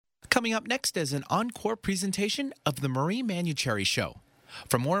Coming up next is an encore presentation of The Marie Manucherry Show.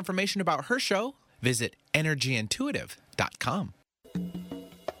 For more information about her show, visit energyintuitive.com.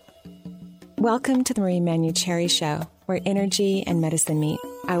 Welcome to The Marie Manucherry Show, where energy and medicine meet.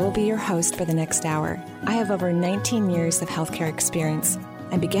 I will be your host for the next hour. I have over 19 years of healthcare experience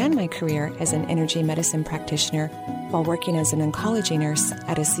and began my career as an energy medicine practitioner while working as an oncology nurse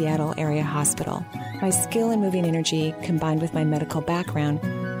at a Seattle area hospital. My skill in moving energy, combined with my medical background,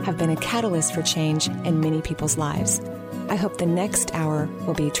 have been a catalyst for change in many people's lives. I hope the next hour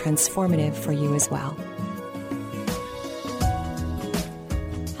will be transformative for you as well.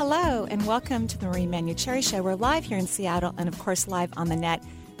 Hello, and welcome to the Marie Manucherry Show. We're live here in Seattle and, of course, live on the net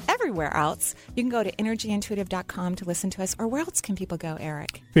everywhere else. You can go to energyintuitive.com to listen to us. Or where else can people go,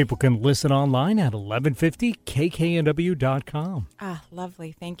 Eric? People can listen online at 1150kknw.com. Ah,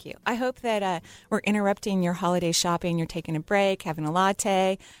 lovely. Thank you. I hope that we're interrupting your holiday shopping. You're taking a break, having a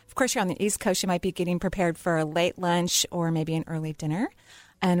latte. Of course, you're on the East Coast. You might be getting prepared for a late lunch or maybe an early dinner.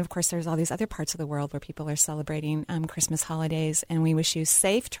 And, of course, there's all these other parts of the world where people are celebrating Christmas holidays. And we wish you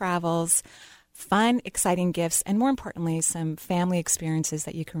safe travels, fun, exciting gifts, and more importantly, some family experiences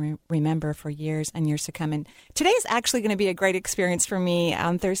that you can remember for years and years to come. And today is actually going to be a great experience for me.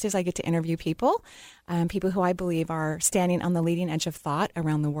 On Thursdays, I get to interview people who I believe are standing on the leading edge of thought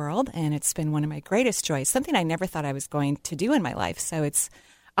around the world. And it's been one of my greatest joys, something I never thought I was going to do in my life. So it's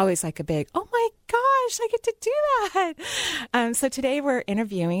always like a big, oh my gosh, I get to do that. So today we're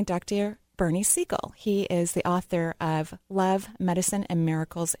interviewing Dr. Bernie Siegel. He is the author of Love, Medicine, and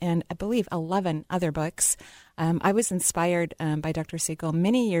Miracles, and I believe 11 other books. I was inspired by Dr. Siegel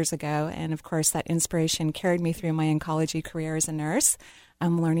many years ago, and of course that inspiration carried me through my oncology career as a nurse.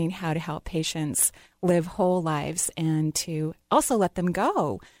 I'm learning how to help patients live whole lives and to also let them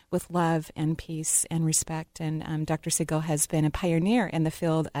go with love and peace and respect. And Dr. Siegel has been a pioneer in the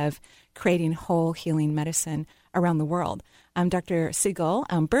field of creating whole healing medicine around the world. Dr. Siegel,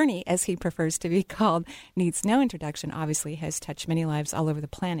 Bernie, as he prefers to be called, needs no introduction, obviously has touched many lives all over the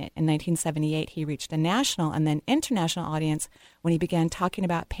planet. In 1978, he reached a national and then international audience when he began talking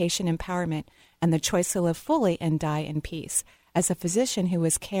about patient empowerment and the choice to live fully and die in peace. As a physician who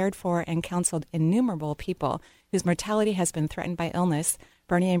has cared for and counseled innumerable people whose mortality has been threatened by illness,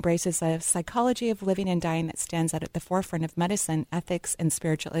 Bernie embraces a psychology of living and dying that stands out at the forefront of medicine, ethics, and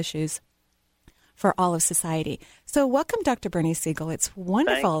spiritual issues for all of society. So welcome, Dr. Bernie Siegel. It's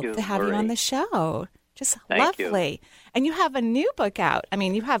wonderful to have you on the show. Just lovely. You. And you have a new book out. I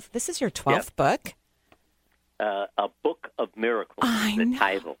mean, this is your 12th book. A Book of Miracles, the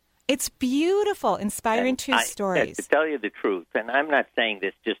title. It's beautiful, inspiring true stories. To tell you the truth, and I'm not saying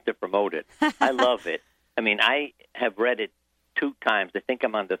this just to promote it, I love it. I mean, I have read it 2 times. I think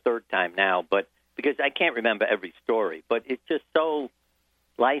I'm on the 3rd time now, but because I can't remember every story, but it's just so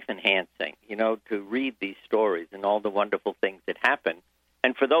life-enhancing, to read these stories and all the wonderful things that happen.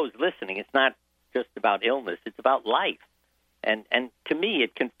 And for those listening, it's not just about illness, it's about life. And to me,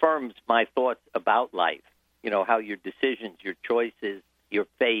 it confirms my thoughts about life, how your decisions, your choices, your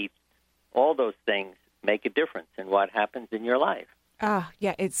faith, all those things make a difference in what happens in your life. Oh,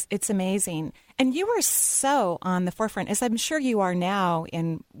 yeah, it's amazing. And you were so on the forefront, as I'm sure you are now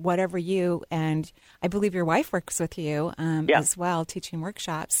in whatever you, and I believe your wife works with you as well, teaching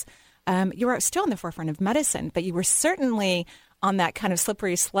workshops. You were still on the forefront of medicine, but you were certainly on that kind of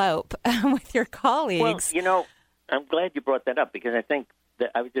slippery slope with your colleagues. Well, I'm glad you brought that up because I think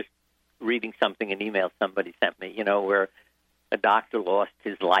that I was just reading something, an email somebody sent me, where a doctor lost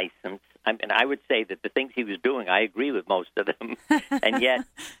his license. And I would say that the things he was doing, I agree with most of them. And yet,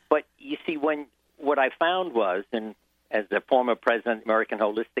 but you see, what I found was, and as the former president of the American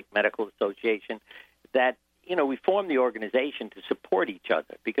Holistic Medical Association, that, we formed the organization to support each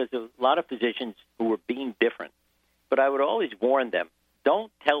other because there were a lot of physicians who were being different. But I would always warn them,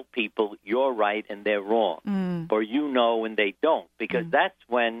 don't tell people you're right and they're wrong, or and they don't, because that's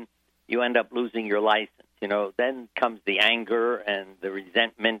when you end up losing your license. Then comes the anger and the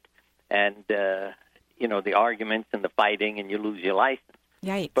resentment and, the arguments and the fighting, and you lose your license.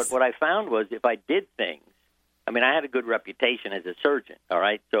 Yikes. But what I found was if I did things, I had a good reputation as a surgeon, all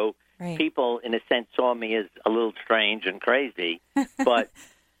right? So people, in a sense, saw me as a little strange and crazy. But,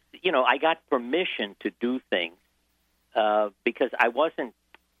 I got permission to do things because I wasn't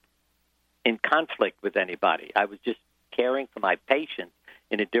in conflict with anybody. I was just caring for my patients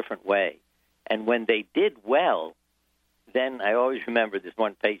in a different way. And when they did well, then I always remember this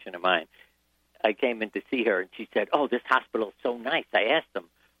one patient of mine. I came in to see her, and she said, "Oh, this hospital is so nice." I asked them,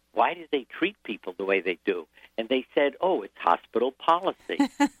 "Why do they treat people the way they do?" And they said, "Oh, it's hospital policy."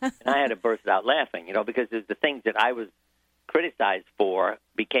 And I had to burst out laughing, because there's the things that I was criticized for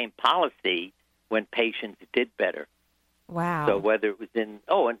became policy when patients did better. Wow. So whether it was and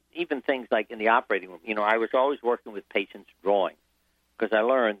even things like in the operating room, I was always working with patients' drawings because I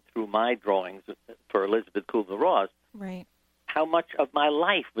learned through my drawings for Elizabeth Kubler-Ross right. how much of my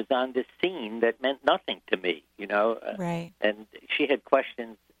life was on this scene that meant nothing to me, Right. And she had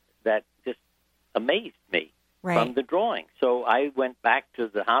questions that just amazed me Right. from the drawing. So I went back to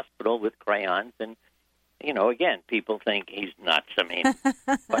the hospital with crayons and, again, people think he's nuts. I mean,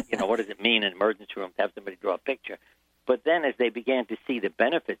 but, what does it mean in an emergency room to have somebody draw a picture? But then as they began to see the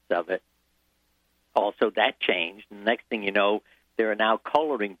benefits of it, also that changed. And the next thing you know, there are now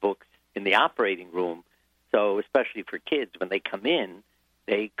coloring books in the operating room. So especially for kids, when they come in,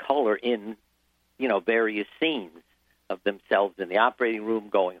 they color in, various scenes of themselves in the operating room,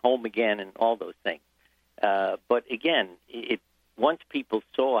 going home again, and all those things. But again, once people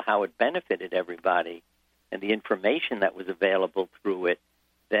saw how it benefited everybody and the information that was available through it,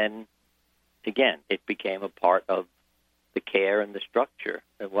 then, again, it became a part of the care and the structure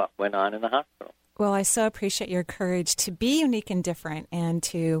of what went on in the hospital. Well, I so appreciate your courage to be unique and different and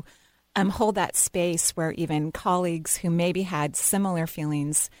to hold that space where even colleagues who maybe had similar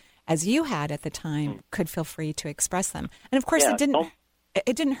feelings as you had at the time could feel free to express them. And of course, it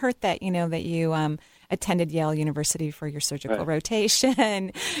didn't hurt that that you attended Yale University for your surgical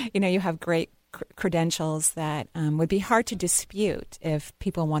rotation. You have great credentials that would be hard to dispute if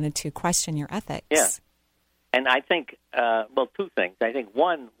people wanted to question your ethics. Yeah. And I think, two things. I think,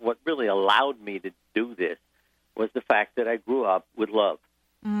 one, what really allowed me to do this was the fact that I grew up with love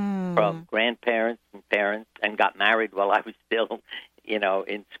from grandparents and parents and got married while I was still,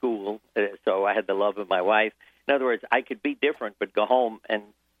 in school. So I had the love of my wife. In other words, I could be different but go home and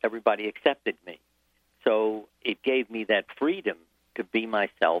everybody accepted me. So it gave me that freedom to be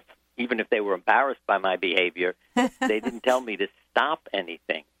myself. Even if they were embarrassed by my behavior, they didn't tell me to stop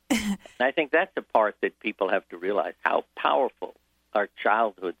anything. And I think that's the part that people have to realize, how powerful our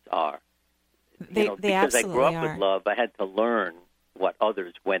childhoods are. Because I grew up with love, I had to learn what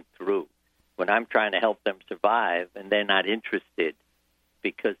others went through. When I'm trying to help them survive and they're not interested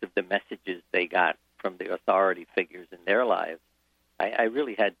because of the messages they got from the authority figures in their lives, I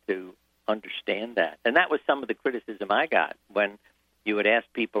really had to understand that. And that was some of the criticism I got. When you would ask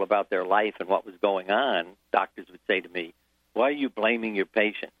people about their life and what was going on, doctors would say to me, "Why are you blaming your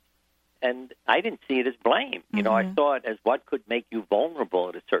patients?" And I didn't see it as blame. I saw it as what could make you vulnerable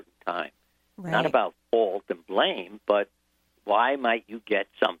at a certain time. Right. Not about fault and blame, but why might you get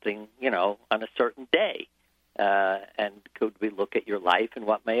something, on a certain day? And could we look at your life and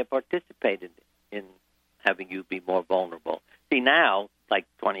what may have participated in having you be more vulnerable? See, now, like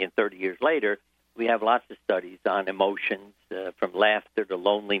 20 and 30 years later, we have lots of studies on emotions, from laughter to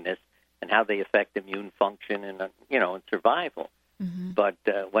loneliness, and how they affect immune function and, and survival. Mm-hmm. But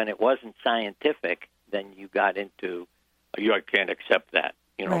when it wasn't scientific, then you got into, I can't accept that,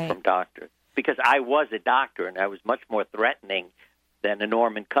 from doctors. Because I was a doctor, and I was much more threatening than a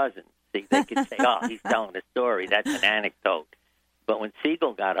Norman Cousins. See, they could say, "Oh, he's telling a story. That's an anecdote." But when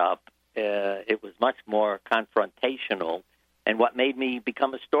Siegel got up, it was much more confrontational, and what made me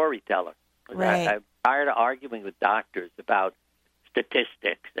become a storyteller. Right. I'm tired of arguing with doctors about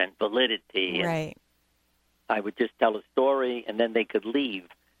statistics and validity. Right. And I would just tell a story, and then they could leave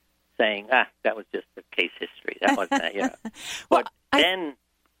saying, that was just a case history. That wasn't, Well, But then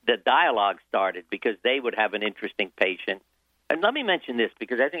the dialogue started because they would have an interesting patient. And let me mention this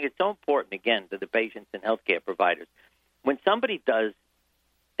because I think it's so important, again, to the patients and healthcare providers. When somebody does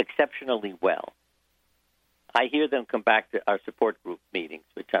exceptionally well, I hear them come back to our support group meetings,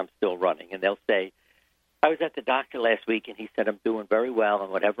 which I'm still running, and they'll say, "I was at the doctor last week, and he said I'm doing very well,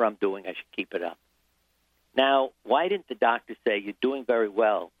 and whatever I'm doing, I should keep it up." Now, why didn't the doctor say, "You're doing very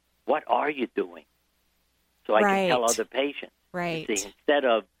well. What are you doing?" So I can tell other patients. Right. See, instead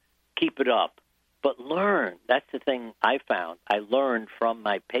of keep it up, but learn. That's the thing I found. I learned from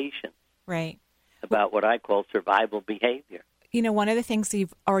my patients about what I call survival behavior. One of the things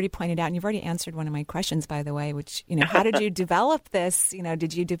you've already pointed out, and you've already answered one of my questions, by the way, which, how did you develop this?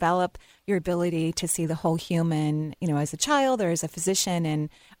 Did you develop your ability to see the whole human, as a child or as a physician? And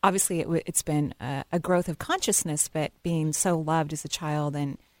obviously it's been a growth of consciousness, but being so loved as a child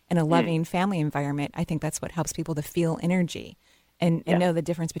and in a loving family environment, I think that's what helps people to feel energy and know the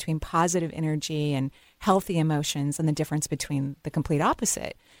difference between positive energy and healthy emotions and the difference between the complete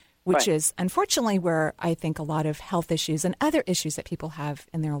opposite. Which is, unfortunately, where I think a lot of health issues and other issues that people have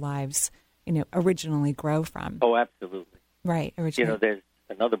in their lives, originally grow from. Oh, absolutely. Right. Originally. There's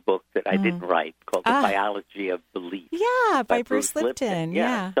another book that I didn't write called The Biology of Belief. Yeah, by Bruce Lipton.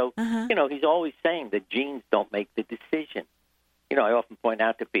 Yeah. So, he's always saying that genes don't make the decision. I often point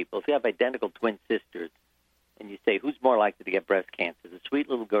out to people, if you have identical twin sisters and you say, who's more likely to get breast cancer, the sweet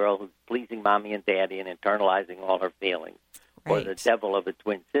little girl who's pleasing mommy and daddy and internalizing all her feelings, or the devil of a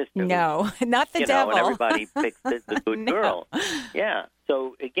twin sister? No, not the devil. And everybody picks the good girl. Yeah.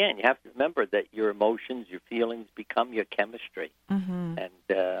 So, again, you have to remember that your emotions, your feelings become your chemistry. Mm-hmm.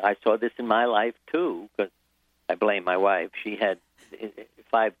 And I saw this in my life, too, because I blame my wife. She had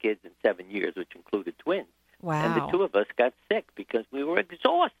 5 kids in 7 years, which included twins. Wow. And the 2 of us got sick because we were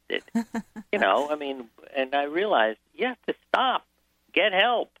exhausted. And I realized you have to stop, get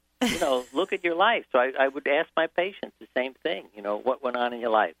help, look at your life. So I would ask my patients the same thing, what went on in your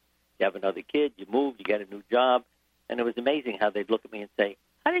life? You have another kid, you moved, you get a new job. And it was amazing how they'd look at me and say,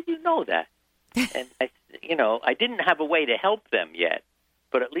 how did you know that? And I didn't have a way to help them yet,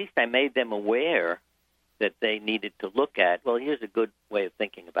 but at least I made them aware that they needed to look at, well, here's a good way of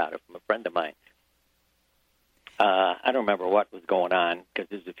thinking about it from a friend of mine. I don't remember what was going on because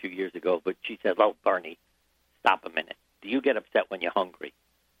this was a few years ago, but she said, "Oh, Bernie, stop a minute. Do you get upset when you're hungry?"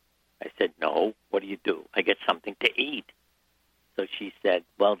 I said, "No. What do? I get something to eat." So she said,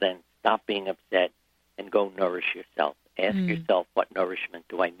 "Well, then stop being upset and go nourish yourself. Ask yourself, what nourishment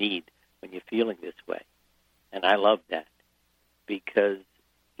do I need when you're feeling this way?" And I love that because,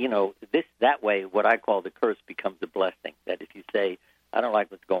 that way what I call the curse becomes a blessing. That if you say, I don't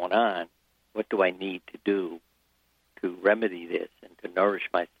like what's going on, what do I need to do to remedy this and to nourish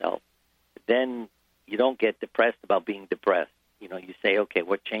myself? Then you don't get depressed about being depressed. You say, okay,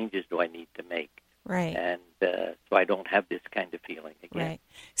 what changes do I need to make? Right. And so I don't have this kind of feeling again. Right.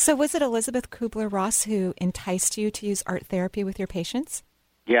 So was it Elizabeth Kubler-Ross who enticed you to use art therapy with your patients?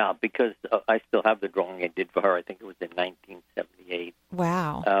 Yeah, because I still have the drawing I did for her. I think it was in 1978.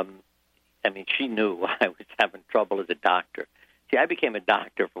 Wow. She knew I was having trouble as a doctor. See, I became a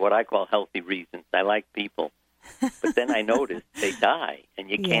doctor for what I call healthy reasons. I like people. But then I noticed they die, and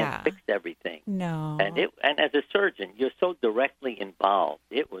you can't fix everything. No. And as a surgeon, you're so directly involved.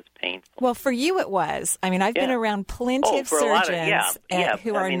 It was painful. Well, for you it was. I've been around plenty of surgeons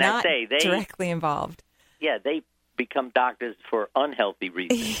who are not directly involved. Yeah, they become doctors for unhealthy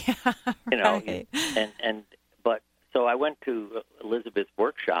reasons. Right. But so I went to Elizabeth's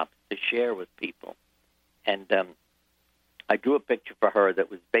workshops to share with people, and I drew a picture for her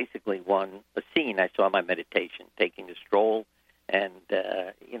that was basically a scene I saw in my meditation, taking a stroll, and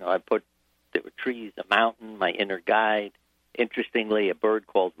I put, there were trees, a mountain, my inner guide, interestingly, a bird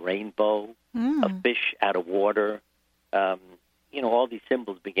called Rainbow, a fish out of water. All these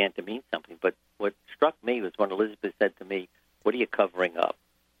symbols began to mean something. But what struck me was when Elizabeth said to me, "What are you covering up?"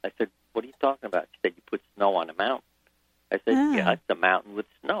 I said, "What are you talking about?" She said, "You put snow on a mountain." I said, "Yeah, it's a mountain with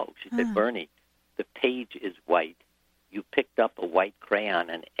snow." She said, "Bernie, the page is white. You picked up a white crayon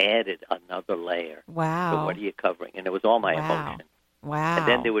and added another layer. Wow. So what are you covering?" And it was all my emotion. Wow. And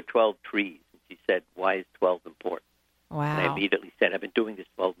then there were 12 trees. And she said, "Why is 12 important?" Wow. And I immediately said, "I've been doing this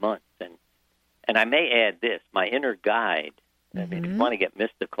 12 months. And I may add this, my inner guide, if you want to get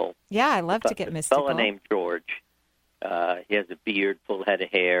mystical. Yeah, I love to get mystical. A fellow named George, he has a beard, full head of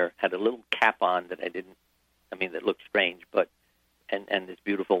hair, had a little cap on that that looked strange, and this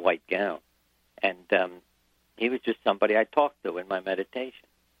beautiful white gown. And he was just somebody I talked to in my meditation.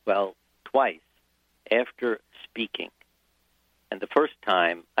 Well, twice after speaking, and the first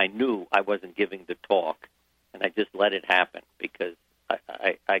time I knew I wasn't giving the talk, and I just let it happen because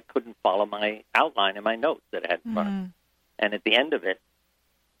I couldn't follow my outline and my notes that I had in front of me. And at the end of it,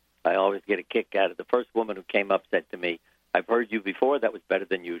 I always get a kick out of the first woman who came up said to me, "I've heard you before, that was better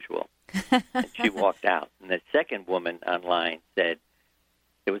than usual." And she walked out. And the second woman online said,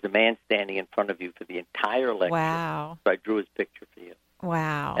 "There was a man standing in front of you for the entire lecture." Wow. So I drew his picture for you.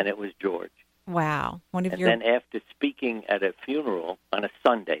 Wow. And it was George. Wow. Then after speaking at a funeral on a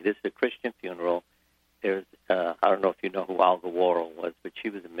Sunday, this is a Christian funeral, there's I don't know if you know who Olga Worrell was, but she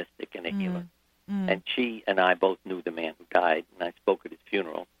was a mystic and a healer. And she and I both knew the man who died, and I spoke at his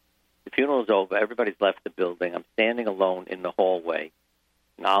funeral. The funeral's over. Everybody's left the building. I'm standing alone in the hallway,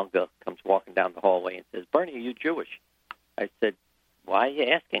 and Olga comes walking down the hallway and says, "Bernie, are you Jewish?" I said, "Why are you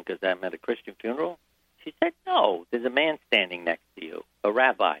asking? Because I'm at a Christian funeral?" She said, "No, there's a man standing next to you, a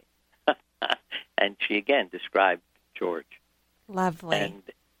rabbi." And she again described George. Lovely. And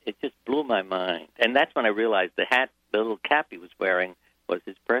it just blew my mind. And that's when I realized the little cap he was wearing was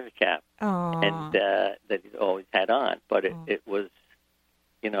his prayer cap. Aww. And that he always had on. But it was,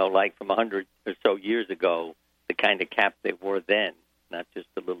 like from 100 or so years ago, the kind of cap they wore then, not just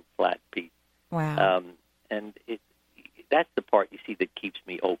a little flat piece. Wow. And that's the part you see that keeps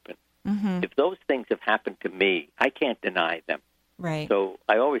me open. Mm-hmm. If those things have happened to me, I can't deny them. Right. So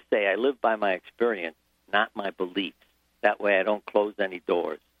I always say I live by my experience, not my beliefs. That way I don't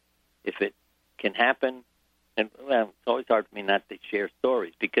if it can happen, and well, it's always hard for me not to share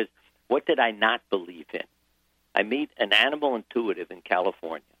stories, because what did I not believe in? I meet an animal intuitive in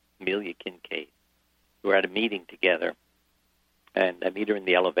California, Amelia Kincaid. We're at a meeting together, and I meet her in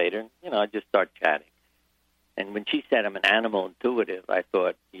the elevator, and, I just start chatting. And when she said, I'm an animal intuitive, I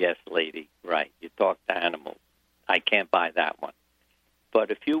thought, yes, lady, right, you talk to animals. I can't buy that one. But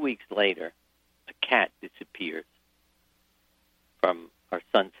a few weeks later, a cat disappears from our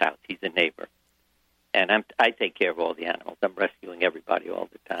son's house. He's a neighbor. And I take care of all the animals. I'm rescuing everybody all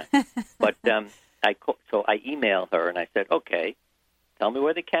the time. But so I emailed her, and I said, okay, tell me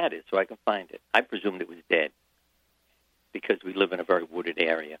where the cat is so I can find it. I presumed it was dead because we live in a very wooded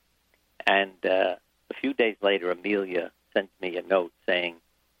area. And a few days later, Amelia sent me a note saying,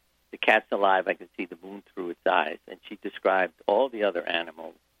 the cat's alive, I can see the moon through its eyes. And she described all the other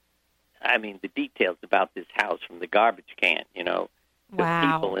animals. I mean, the details about this house, from the garbage can, the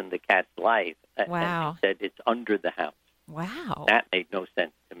people in the cat's life. Wow. And she said it's under the house. Wow. That made no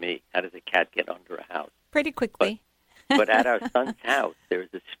sense to me. How does a cat get under a house? Pretty quickly. But at our son's house,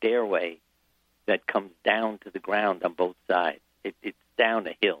 there's a stairway that comes down to the ground on both sides. It's down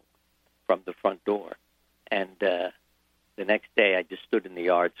a hill from the front door. And the next day, I just stood in the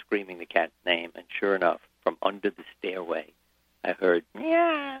yard screaming the cat's name, and sure enough, from under the stairway, I heard,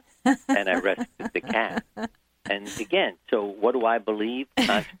 meow, and I rescued the cat. And again, so what do I believe?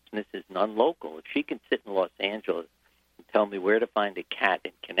 Consciousness is non-local. If she can sit in Los Angeles and tell me where to find a cat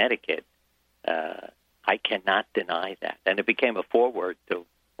in Connecticut, I cannot deny that. And it became a foreword to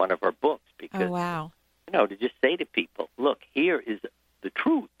one of her books, because, to just say to people, look, here is the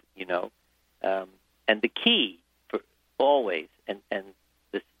truth, and the key for always, and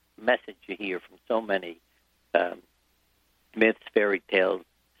this message you hear from so many myths, fairy tales,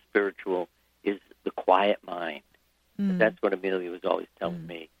 spiritual, is the quiet mind. That's what Amelia was always telling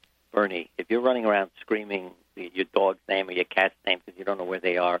me. Bernie, if you're running around screaming your dog's name or your cat's name because you don't know where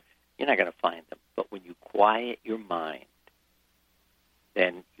they are, you're not going to find them. But when you quiet your mind,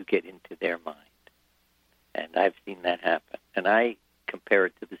 then you get into their mind. And I've seen that happen. And I compare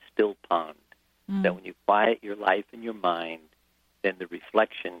it to the still pond, that when you quiet your life and your mind, then the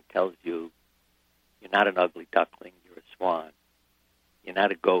reflection tells you you're not an ugly duckling, you're a swan. You're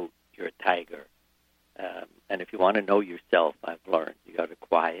not a goat, you're a tiger. And if you want to know yourself, I've learned, you got to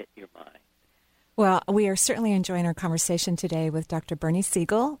quiet your mind. Well, we are certainly enjoying our conversation today with Dr. Bernie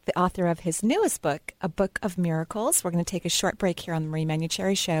Siegel, the author of his newest book, A Book of Miracles. We're going to take a short break here on the Marie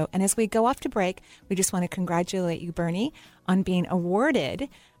Manuchehri Show. And as we go off to break, we just want to congratulate you, Bernie, on being awarded,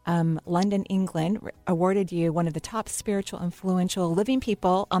 London, England, awarded you one of the top spiritual, influential living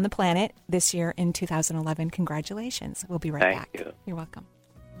people on the planet this year in 2011. Congratulations. We'll be right back. Thank you. You're welcome.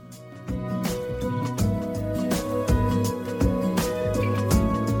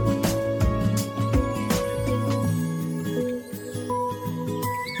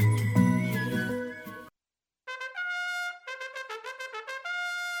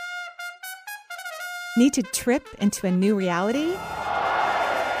 Need to trip into a new reality?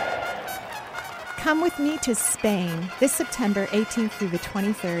 Come with me to Spain this September 18th through the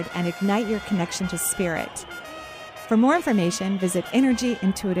 23rd and ignite your connection to spirit. For more information, visit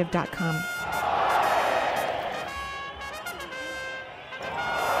energyintuitive.com.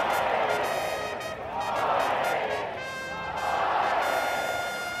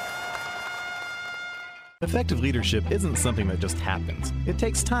 Effective leadership isn't something that just happens. It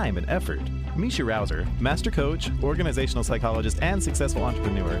takes time and effort. Misha Rouser, master coach, organizational psychologist, and successful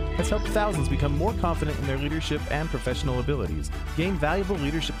entrepreneur, has helped thousands become more confident in their leadership and professional abilities. Gain valuable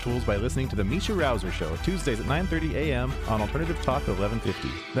leadership tools by listening to The Misha Rouser Show, Tuesdays at 9:30 a.m. on Alternative Talk 1150.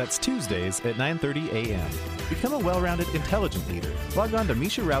 That's Tuesdays at 9:30 a.m. Become a well-rounded, intelligent leader. Log on to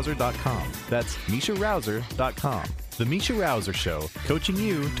MishaRouser.com. That's MishaRouser.com. The Misha Rouser Show, coaching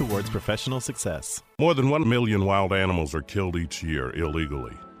you towards professional success. More than 1 million wild animals are killed each year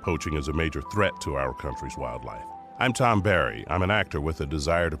illegally. Poaching is a major threat to our country's wildlife. I'm Tom Barry. I'm an actor with a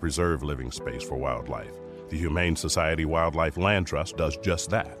desire to preserve living space for wildlife. The Humane Society Wildlife Land Trust does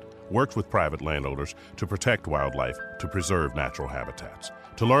just that. Works with private landowners to protect wildlife, to preserve natural habitats.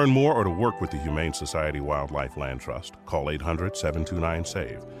 To learn more or to work with the Humane Society Wildlife Land Trust, call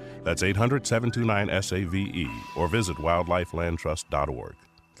 800-729-SAVE. That's 800-729-SAVE, or visit wildlifelandtrust.org.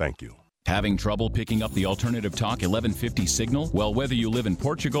 Thank you. Having trouble picking up the Alternative Talk 1150 signal? Well, whether you live in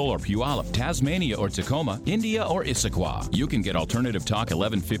Portugal or Puyallup, Tasmania or Tacoma, India or Issaquah, you can get Alternative Talk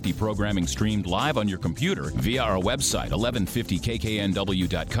 1150 programming streamed live on your computer via our website,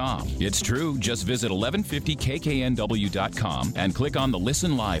 1150kknw.com. It's true. Just visit 1150kknw.com and click on the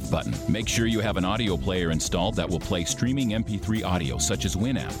Listen Live button. Make sure you have an audio player installed that will play streaming MP3 audio such as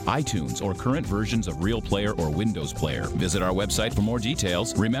Winamp, iTunes, or current versions of Real Player or Windows Player. Visit our website for more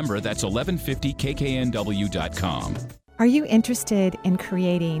details. Remember, that's 1150kknw.com. Are you interested in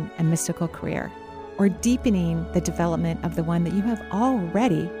creating a mystical career or deepening the development of the one that you have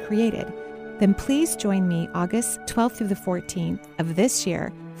already created? Then please join me August 12th through the 14th of this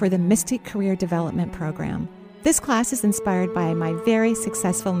year for the Mystic Career Development Program. This class is inspired by my very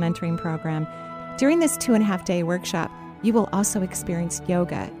successful mentoring program. During this 2.5-day workshop, you will also experience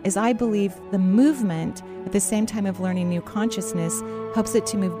yoga, as I believe the movement at the same time of learning new consciousness helps it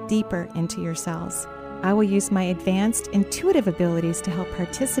to move deeper into your cells. I will use my advanced intuitive abilities to help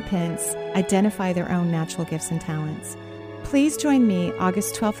participants identify their own natural gifts and talents. Please join me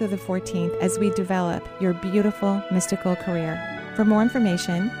August 12th through the 14th as we develop your beautiful mystical career. For more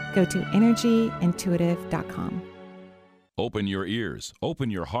information, go to energyintuitive.com. Open your ears, open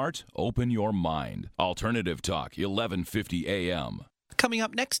your heart, open your mind. Alternative Talk, 1150 AM. Coming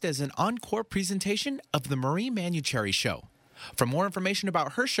up next is an encore presentation of The Marie Manuchehri Show. For more information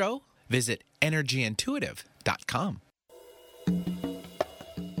about her show, visit energyintuitive.com.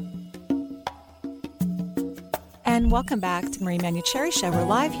 And welcome back to Marie Manuchehri Show. We're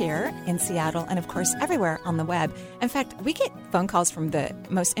live here in Seattle and, of course, everywhere on the web. In fact, we get phone calls from the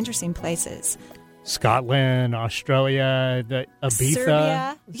most interesting places. Scotland, Australia,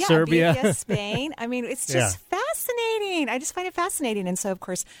 Ibiza, Serbia, Ibiza, Spain. I mean, it's just fascinating. I just find it fascinating. And so, of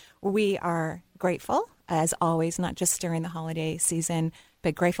course, we are grateful, as always, not just during the holiday season,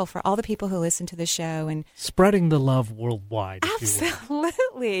 but grateful for all the people who listen to the show and spreading the love worldwide.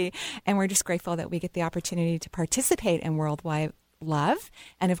 Absolutely. And we're just grateful that we get the opportunity to participate in worldwide love.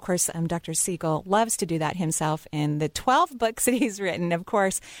 And of course, Dr. Siegel loves to do that himself in the 12 books that he's written. Of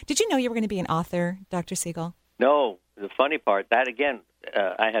course, did you know you were going to be an author, Dr. Siegel? No. The funny part, that again,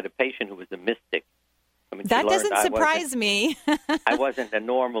 I had a patient who was a mystic. I mean, that doesn't surprise me. I wasn't a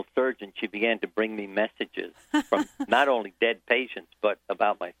normal surgeon. She began to bring me messages from not only dead patients, but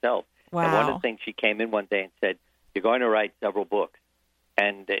about myself. Wow. And one of the things, she came in one day and said, "You're going to write several books."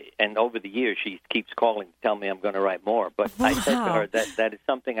 And over the years, she keeps calling to tell me I'm going to write more. But I said to her that is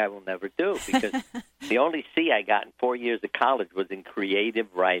something I will never do, because the only C I got in 4 years of college was in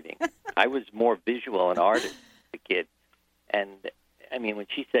creative writing. I was more visual and artist as a kid. And, I mean, when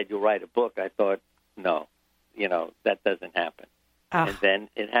she said, "You'll write a book," I thought, no, that doesn't happen. And then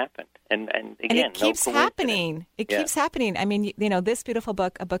it happened. And again, it keeps happening. It keeps happening. I mean, this beautiful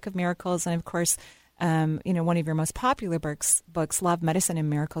book, A Book of Miracles, and of course, one of your most popular books, Love, Medicine, and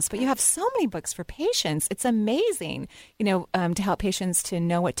Miracles. But you have so many books for patients. It's amazing, to help patients to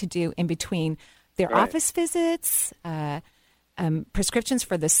know what to do in between their office visits, prescriptions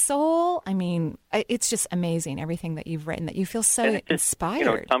for the soul. I mean, it's just amazing, everything that you've written, that you feel so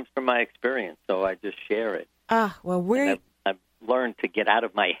inspired. It comes from my experience, so I just share it. I've learned to get out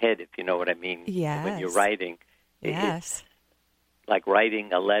of my head, if you know what I mean. Yes. When you're writing. Yes. It's like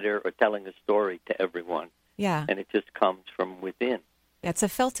writing a letter or telling a story to everyone. Yeah. And it just comes from within. That's a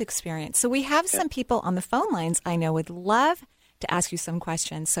felt experience. So we have some people on the phone lines I know would love to ask you some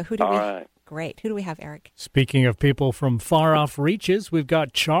questions. So who do we have? Great. Who do we have, Eric? Speaking of people from far off reaches, we've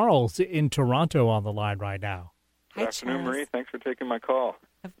got Charles in Toronto on the line right now. Hi, Good afternoon, Charles. Marie. Thanks for taking my call.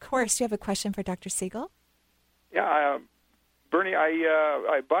 Of course. Do you have a question for Dr. Siegel? Yeah, Bernie,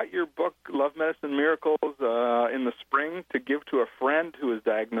 I bought your book, Love, Medicine, Miracles, in the spring to give to a friend who was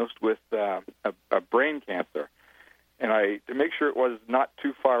diagnosed with a brain cancer. And to make sure it was not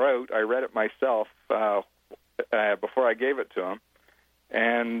too far out, I read it myself before I gave it to him.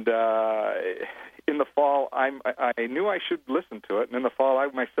 And in the fall, I knew I should listen to it. And in the fall, I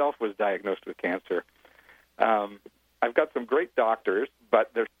myself was diagnosed with cancer. I've got some great doctors,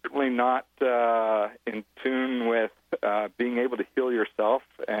 but they're certainly not in tune with being able to heal yourself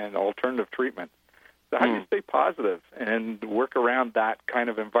and alternative treatments. So how do you stay positive and work around that kind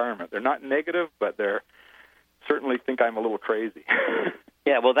of environment? They're not negative, but they're certainly think I'm a little crazy.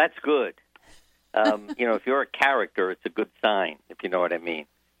 Yeah, well, that's good. If you're a character, it's a good sign, if you know what I mean,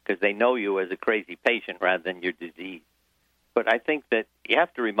 because they know you as a crazy patient rather than your disease. But I think that you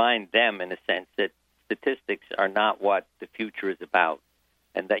have to remind them, in a sense, that statistics are not what the future is about,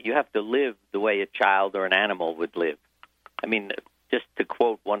 and that you have to live the way a child or an animal would live. I mean, just to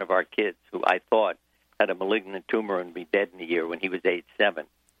quote one of our kids, who I thought had a malignant tumor and be dead in a year when he was age 7.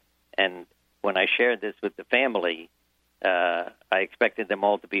 And when I shared this with the family, I expected them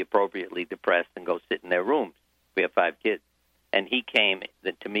all to be appropriately depressed and go sit in their rooms. We have 5 kids. And he came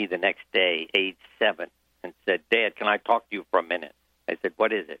to me the next day, age 7, and said, Dad, can I talk to you for a minute? I said,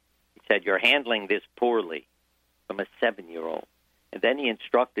 what is it? He said, you're handling this poorly. I'm a 7-year-old. And then he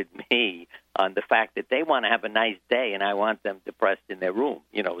instructed me on the fact that they want to have a nice day, and I want them depressed in their room.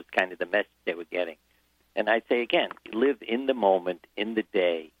 You know, it was kind of the message they were getting. And I'd say, again, live in the moment, in the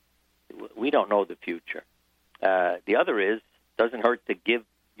day. We don't know the future. The other is, doesn't hurt to give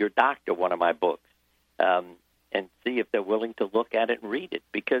your doctor one of my books and see if they're willing to look at it and read it.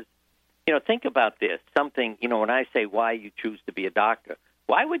 Because, you know, think about this. Something, you know, when I say why you choose to be a doctor,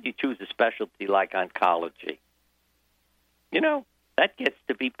 why would you choose a specialty like oncology? You know, that gets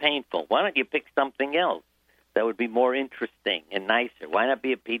to be painful. Why don't you pick something else that would be more interesting and nicer? Why not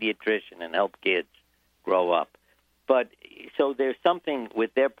be a pediatrician and help kids grow up? But so there's something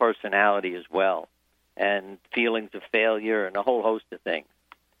with their personality as well, and feelings of failure and a whole host of things.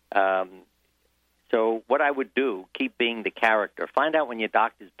 So what I would do, keep being the character. Find out when your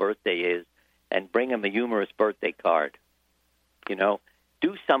doctor's birthday is and bring him a humorous birthday card. You know,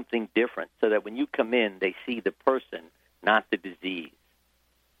 do something different so that when you come in, they see the person, not the disease.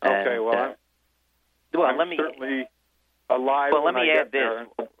 Okay, and, I'm let me certainly alive. Well, let when me I add get there.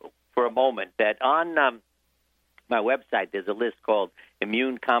 this for a moment, that on my website there's a list called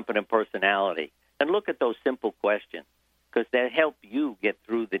Immune Competent Personality. And look at those simple questions, because they help you get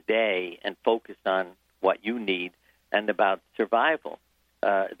through the day and focus on what you need and about survival.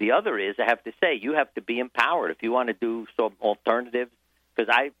 The other is, I have to say, you have to be empowered if you want to do some alternatives, because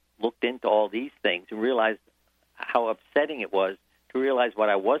I looked into all these things and realized how upsetting it was to realize what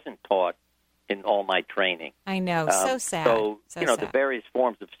I wasn't taught in all my training. I know, so sad. So you know, sad. the various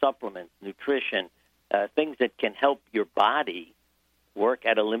forms of supplements, nutrition, things that can help your body work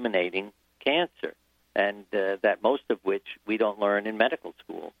at eliminating cancer, and that most of which we don't learn in medical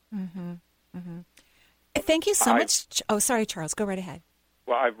school. Mm-hmm. Mm-hmm. Thank you so much. Oh, sorry, Charles. Go right ahead.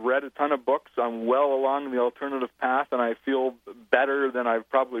 Well, I've read a ton of books. I'm well along the alternative path, and I feel better than I've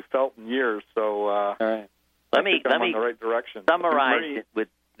probably felt in years. So all right. Let me in the right direction. Summarize it with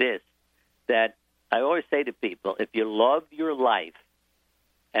this, that I always say to people, if you love your life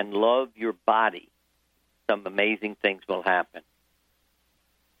and love your body, some amazing things will happen.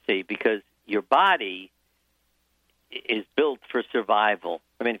 See, because your body is built for survival.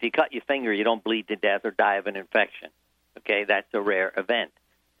 I mean, if you cut your finger, you don't bleed to death or die of an infection. Okay, that's a rare event.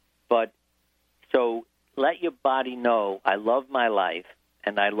 But so let your body know, I love my life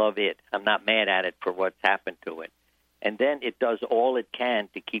and I love it. I'm not mad at it for what's happened to it. And then it does all it can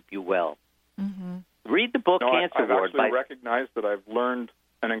to keep you well. Mm-hmm. Read the book Cancer Ward. I've actually recognized that I've learned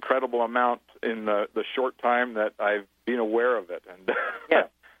an incredible amount in the short time that I've been aware of it. And yeah.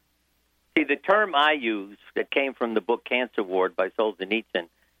 See, the term I use that came from the book Cancer Ward by Solzhenitsyn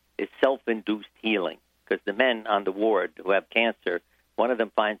is self-induced healing, because the men on the ward who have cancer, one of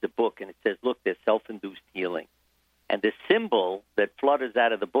them finds a book and it says, look, there's self-induced healing. And the symbol that flutters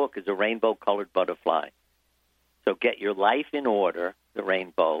out of the book is a rainbow-colored butterfly. So get your life in order, the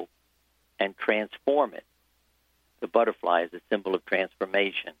rainbow, and transform it. The butterfly is a symbol of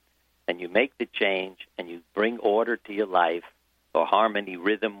transformation. And you make the change and you bring order to your life, or harmony,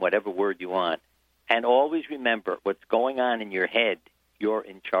 rhythm, whatever word you want. And always remember, what's going on in your head, you're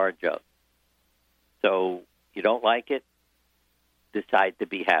in charge of. So you don't like it, decide to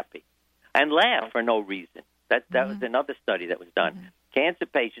be happy. And laugh for no reason. That was another study that was done. Mm-hmm. Cancer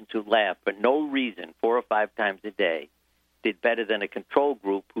patients who laugh for no reason 4 or 5 times a day did better than a control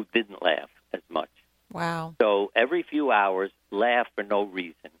group who didn't laugh as much. Wow. So every few hours, laugh for no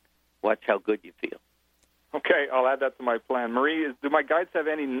reason. Watch how good you feel. Okay, I'll add that to my plan. Marie, do my guides have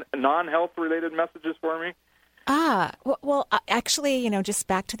any non-health-related messages for me? Well, actually, just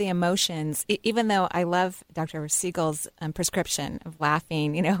back to the emotions, even though I love Dr. Siegel's prescription of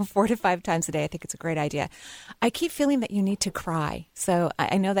laughing, 4 to 5 times a day, I think it's a great idea. I keep feeling that you need to cry. So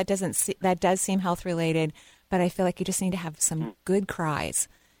I know that does seem health-related, but I feel like you just need to have some good cries.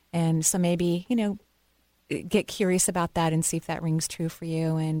 And so maybe, get curious about that and see if that rings true for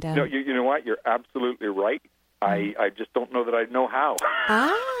you. And you know what? You're absolutely right. I just don't know that I know how.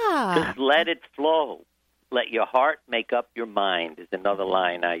 Just let it flow. Let your heart make up your mind is another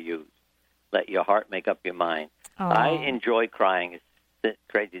line I use. Let your heart make up your mind. Oh. I enjoy crying. As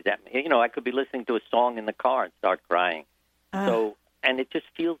crazy as that. I could be listening to a song in the car and start crying. And it just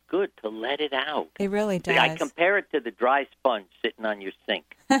feels good to let it out. It really does. I compare it to the dry sponge sitting on your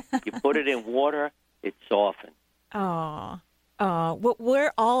sink. You put it in water, it softens. Oh,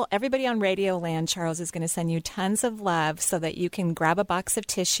 Well, everybody on Radio Land, Charles, is going to send you tons of love so that you can grab a box of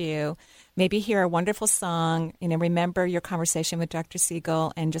tissue, maybe hear a wonderful song, remember your conversation with Dr.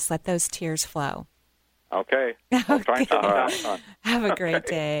 Siegel, and just let those tears flow. Okay. I'll try and take that on. Have a great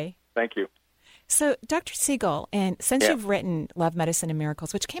day. Thank you. So, Dr. Siegel, and since you've written Love, Medicine, and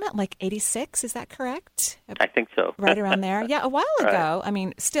Miracles, which came out in like 86, is that correct? I think so. Right around there. Yeah, a while ago. Right. I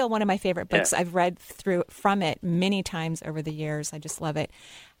mean, still one of my favorite books. I've read through from it many times over the years. I just love it.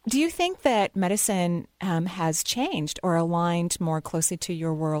 Do you think that medicine has changed or aligned more closely to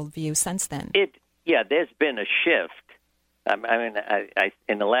your worldview since then? There's been a shift. I mean, I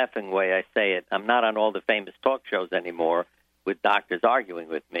in the laughing way I say it, I'm not on all the famous talk shows anymore with doctors arguing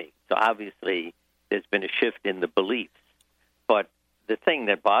with me. So obviously there's been a shift in the beliefs. But the thing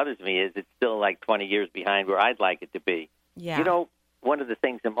that bothers me is it's still like 20 years behind where I'd like it to be. Yeah. One of the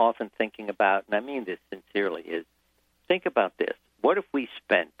things I'm often thinking about, and I mean this sincerely, is think about this. What if we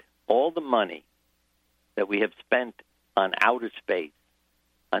spent all the money that we have spent on outer space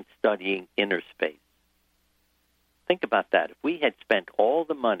on studying inner space? Think about that. If we had spent all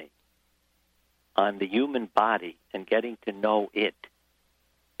the money on the human body and getting to know it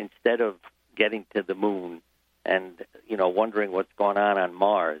instead of getting to the moon and, wondering what's going on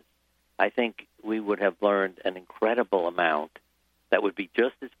Mars, I think we would have learned an incredible amount that would be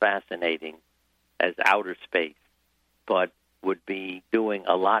just as fascinating as outer space, but would be doing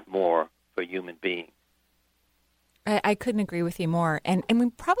a lot more for human beings. I couldn't agree with you more. And we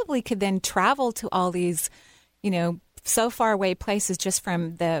probably could then travel to all these, so far away places just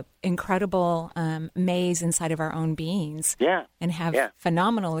from the incredible maze inside of our own beings. Yeah. And have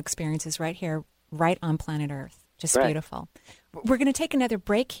phenomenal experiences right here, right on planet Earth. Just beautiful. We're going to take another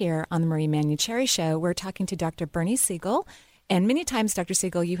break here on the Marie Manuchehri Show. We're talking to Dr. Bernie Siegel. And many times, Dr.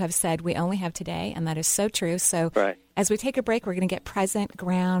 Siegel, you have said we only have today, and that is so true. So as we take a break, we're going to get present,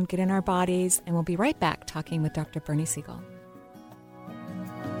 ground, get in our bodies, and we'll be right back talking with Dr. Bernie Siegel.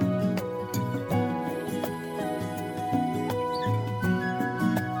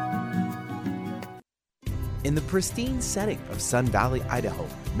 In the pristine setting of Sun Valley, Idaho,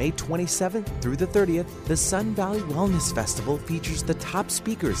 May 27th through the 30th, the Sun Valley Wellness Festival features the top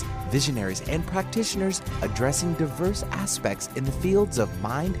speakers, visionaries, and practitioners addressing diverse aspects in the fields of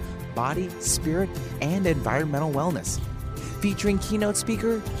mind, body, spirit, and environmental wellness. Featuring keynote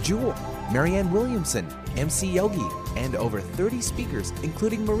speaker Jewel, Marianne Williamson, MC Yogi, and over 30 speakers,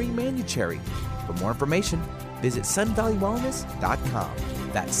 including Marie Manuchehri. For more information, visit sunvalleywellness.com.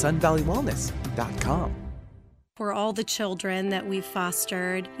 That's sunvalleywellness.com. For all the children that we've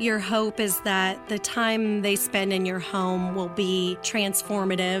fostered, your hope is that the time they spend in your home will be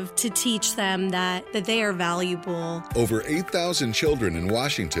transformative to teach them that they are valuable. Over 8,000 children in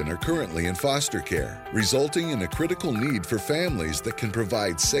Washington are currently in foster care, resulting in a critical need for families that can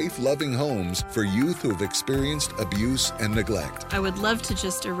provide safe, loving homes for youth who have experienced abuse and neglect. I would love to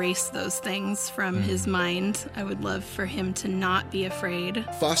just erase those things from his mind. I would love for him to not be afraid.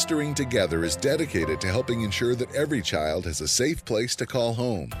 Fostering Together is dedicated to helping ensure that every child has a safe place to call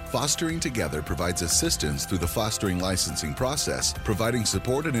home. Fostering Together provides assistance through the fostering licensing process, providing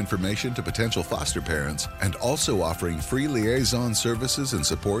support and information to potential foster parents, and also offering free liaison services and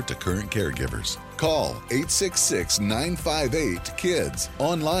support to current caregivers. Call 866-958-KIDS,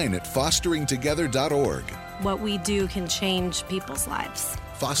 online at fosteringtogether.org. What we do can change people's lives.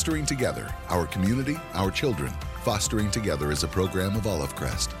 Fostering Together, our community, our children. Fostering Together is a program of Olive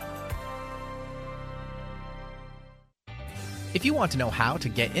Crest. If you want to know how to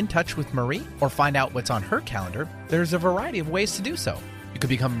get in touch with Marie or find out what's on her calendar, there's a variety of ways to do so. You could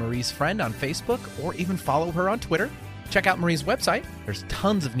become Marie's friend on Facebook or even follow her on Twitter. Check out Marie's website. There's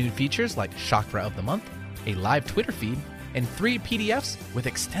tons of new features like Chakra of the Month, a live Twitter feed, and 3 PDFs with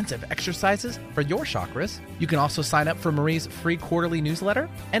extensive exercises for your chakras. You can also sign up for Marie's free quarterly newsletter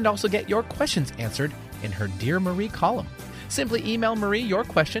and also get your questions answered in her Dear Marie column. Simply email Marie your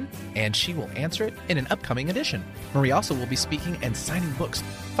question, and she will answer it in an upcoming edition. Marie also will be speaking and signing books.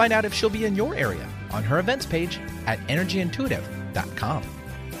 Find out if she'll be in your area on her events page at energyintuitive.com.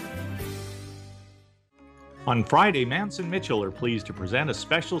 On Friday, Mance and Mitchell are pleased to present a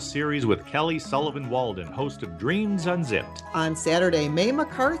special series with Kelly Sullivan Walden, host of Dreams Unzipped. On Saturday, Mae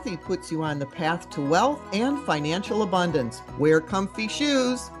McCarthy puts you on the path to wealth and financial abundance. Wear comfy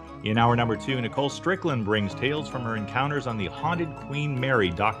shoes. In hour number 2, Nicole Strickland brings tales from her encounters on the haunted Queen Mary,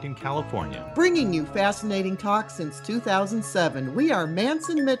 docked in California. Bringing you fascinating talk since 2007, we are Mance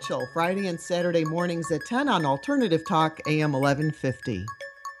and Mitchell, Friday and Saturday mornings at 10 on Alternative Talk, AM 1150.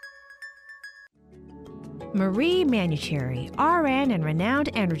 Marie Manucherry, RN and renowned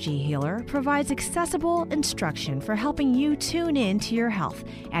energy healer, provides accessible instruction for helping you tune in to your health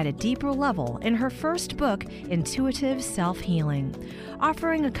at a deeper level in her first book, Intuitive Self-Healing.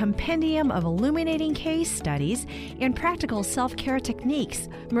 Offering a compendium of illuminating case studies and practical self-care techniques,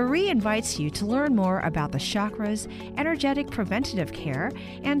 Marie invites you to learn more about the chakras, energetic preventative care,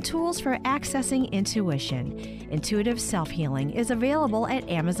 and tools for accessing intuition. Intuitive Self-Healing is available at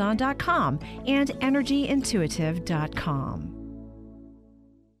Amazon.com and EnergyIntuitive.com.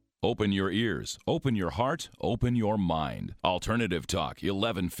 Open your ears, open your heart, open your mind. Alternative Talk,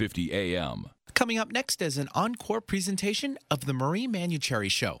 1150 AM. Coming up next is an encore presentation of The Marie Manucherry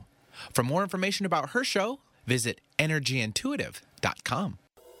Show. For more information about her show, visit EnergyIntuitive.com.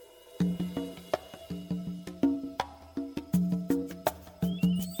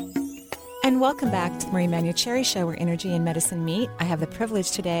 And welcome back to the Marie Manucherry Show, where energy and medicine meet. I have the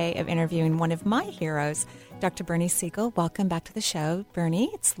privilege today of interviewing one of my heroes, Dr. Bernie Siegel. Welcome back to the show,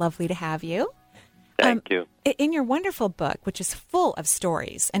 Bernie. It's lovely to have you. Thank you. In your wonderful book, which is full of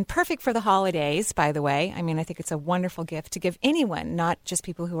stories and perfect for the holidays, by the way, I mean, I think it's a wonderful gift to give anyone, not just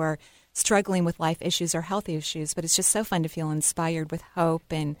people who are struggling with life issues or health issues, but it's just so fun to feel inspired with hope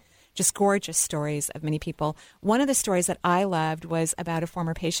and just gorgeous stories of many people. One of the stories that I loved was about a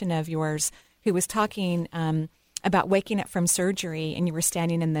former patient of yours who was talking about waking up from surgery, and you were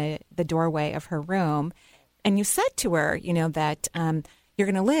standing in the doorway of her room, and you said to her, you know, that you're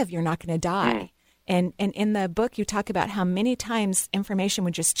going to live, you're not going to die. And in the book, you talk about how many times information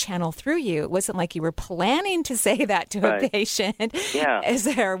would just channel through you. It wasn't like you were planning to say that to a patient as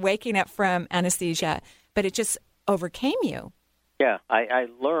they're waking up from anesthesia, but it just overcame you. Yeah, I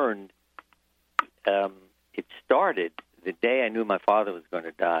learned it started the day I knew my father was going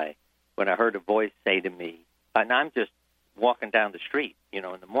to die, when I heard a voice say to me, and I'm just walking down the street, you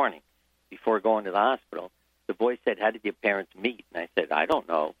know, in the morning before going to the hospital. The voice said, "How did your parents meet?" And I said, "I don't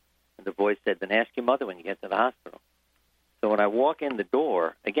know." And the voice said, "Then ask your mother when you get to the hospital." So when I walk in the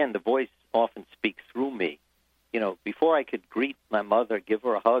door, again, the voice often speaks through me. You know, before I could greet my mother, give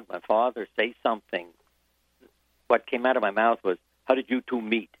her a hug, my father, say something, what came out of my mouth was, "How did you two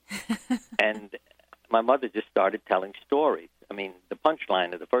meet?" And my mother just started telling stories. I mean, the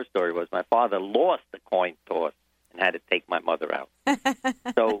punchline of the first story was my father lost the coin toss and had to take my mother out.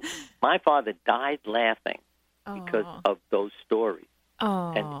 So my father died laughing because of those stories.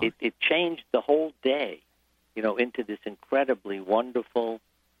 And it changed the whole day, you know, into this incredibly wonderful,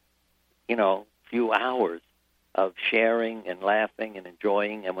 you know, few hours of sharing and laughing and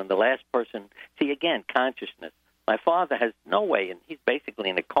enjoying. And when the last person, see, again, consciousness. My father has no way, and he's basically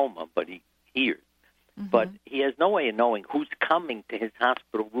in a coma, but he hears. Mm-hmm. But he has no way of knowing who's coming to his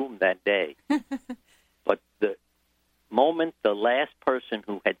hospital room that day. But the moment the last person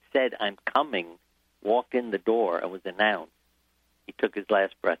who had said, "I'm coming," walked in the door and was announced, he took his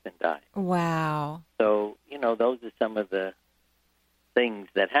last breath and died. Wow. So, you know, those are some of the things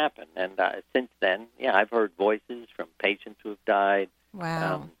that happen. And since then, yeah, I've heard voices from patients who have died.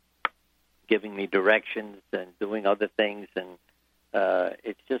 Wow. Giving me directions and doing other things. And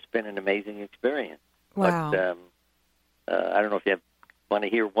it's just been an amazing experience. Wow. But I don't know if you want to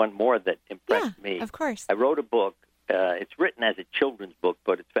hear one more that impressed me. Of course. I wrote a book. It's written as a children's book,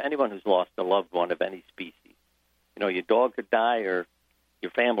 but it's for anyone who's lost a loved one of any species. You know, your dog could die or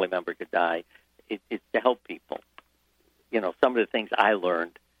your family member could die. It's to help people. You know, some of the things I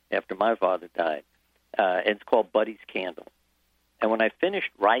learned after my father died. And it's called Buddy's Candle. And when I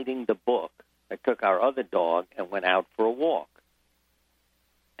finished writing the book, I took our other dog and went out for a walk.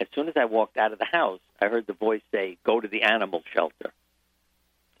 As soon as I walked out of the house, I heard the voice say, "Go to the animal shelter."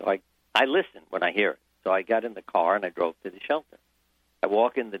 So I listen when I hear it. So I got in the car and I drove to the shelter. I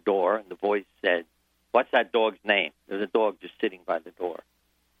walk in the door and the voice said, "What's that dog's name?" There's a dog just sitting by the door.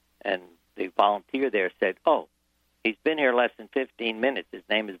 And the volunteer there said, "Oh, he's been here less than 15 minutes. His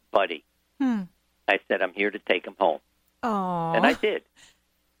name is Buddy." I said, "I'm here to take him home." Aww. And I did.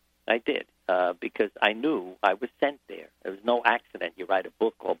 Because I knew I was sent there. There was no accident. You write a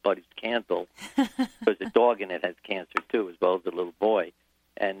book called Buddy's Candle because the dog in it has cancer too, as well as the little boy.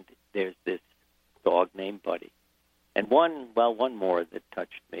 And there's this dog named Buddy. And one more that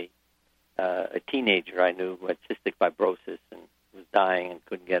touched me. A teenager I knew who had cystic fibrosis and was dying and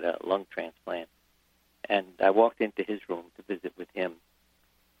couldn't get a lung transplant. And I walked into his room to visit with him.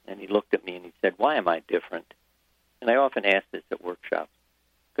 And he looked at me and he said, "Why am I different?" And I often ask this at workshops,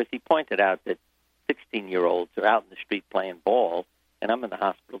 because he pointed out that 16-year-olds are out in the street playing ball, and I'm in the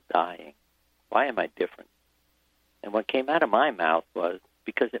hospital dying. Why am I different? And what came out of my mouth was,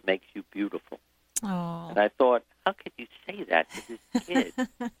 because it makes you beautiful. Oh. And I thought, how could you say that to this kid?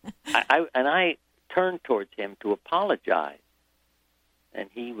 I turned towards him to apologize, and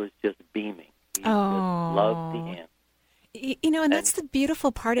he was just beaming. He just loved the aunt. And that's the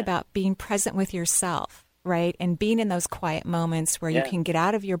beautiful part about being present with yourself, right? And being in those quiet moments where you can get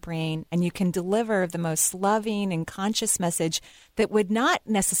out of your brain and you can deliver the most loving and conscious message that would not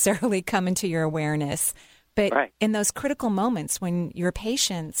necessarily come into your awareness. But in those critical moments when your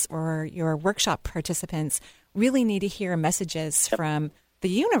patients or your workshop participants really need to hear messages from the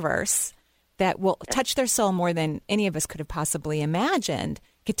universe that will touch their soul more than any of us could have possibly imagined,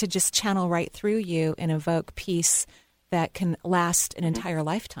 get to just channel right through you and evoke peace that can last an entire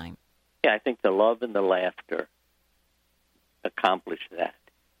lifetime. Yeah, I think the love and the laughter accomplish that.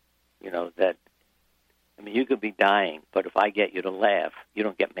 You could be dying, but if I get you to laugh, you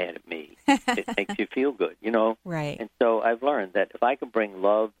don't get mad at me. It makes you feel good, Right. And so I've learned that if I can bring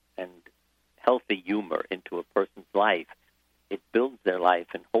love and healthy humor into a person's life, it builds their life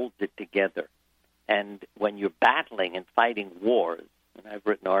and holds it together. And when you're battling and fighting wars, and I've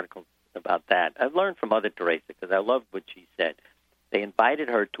written articles about that, I've learned from Mother Teresa, because I loved what she said. They invited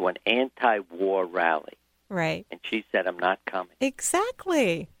her to an anti-war rally. Right. And she said, I'm not coming.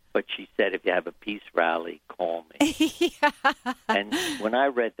 Exactly. But she said, if you have a peace rally, call me. And when I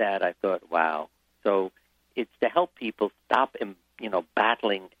read that, I thought, wow. So it's to help people stop,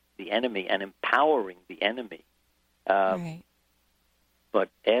 battling the enemy and empowering the enemy. Right. But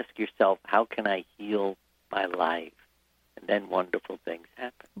ask yourself, how can I heal my life? And then wonderful things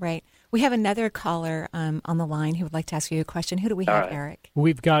happen. Right. We have another caller on the line who would like to ask you a question. Who do we have, Eric?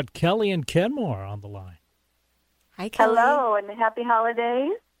 We've got Kelly and Kenmore on the line. Hi, Kelly. Hello, and happy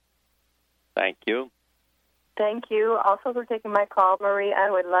holidays. Thank you. Thank you also for taking my call, Marie. I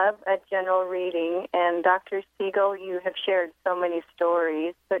would love a general reading. And Dr. Siegel, you have shared so many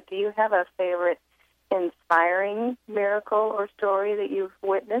stories, but do you have a favorite inspiring miracle or story that you've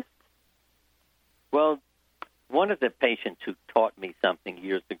witnessed? Well, one of the patients who taught me something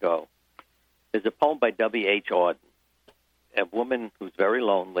years ago is a poem by W.H. Auden. A woman who's very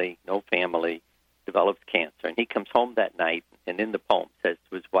lonely, no family, develops cancer. And he comes home that night and in the poem says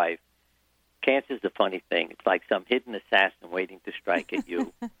to his wife, cancer's a funny thing. It's like some hidden assassin waiting to strike at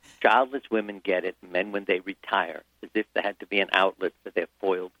you. Childless women get it, and men when they retire, as if there had to be an outlet for their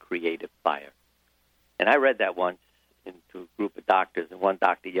foiled creative fire. And I read that once into a group of doctors, and one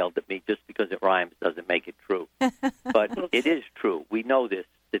doctor yelled at me, just because it rhymes doesn't make it true. But it is true. We know this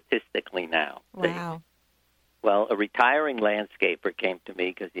statistically now. Wow. Well, a retiring landscaper came to me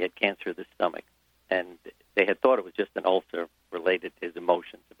because he had cancer of the stomach, and they had thought it was just an ulcer related to his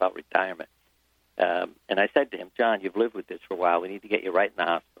emotions about retirement. And I said to him, John, you've lived with this for a while. We need to get you right in the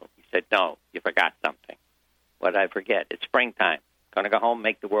hospital. He said, no, you forgot something. What did I forget? It's springtime. Going to go home,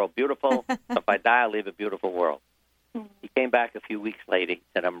 make the world beautiful. So if I die, I'll leave a beautiful world. He came back a few weeks later. He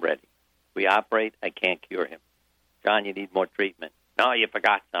said, I'm ready. We operate. I can't cure him. John, you need more treatment. No, you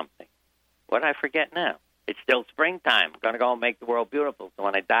forgot something. What did I forget now? It's still springtime. I'm going to go home, make the world beautiful. So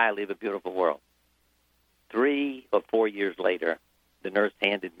when I die, I leave a beautiful world. 3 or 4 years later, the nurse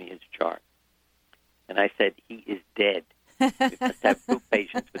handed me his chart. And I said, he is dead. We must have 2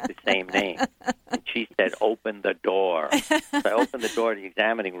 patients with the same name. And she said, open the door. So I opened the door to the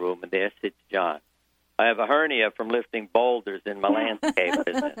examining room, and there sits John. I have a hernia from lifting boulders in my landscape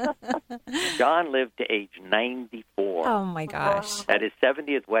business. John lived to age 94. Oh, my gosh. At his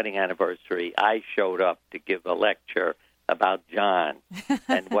 70th wedding anniversary, I showed up to give a lecture about John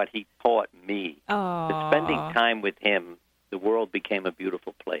and what he taught me. Oh. But spending time with him, the world became a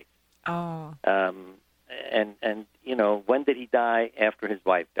beautiful place. Oh. And when did he die? After his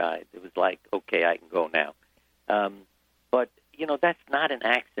wife died. It was like, okay, I can go now. But that's not an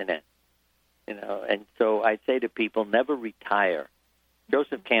accident. And so I say to people, never retire.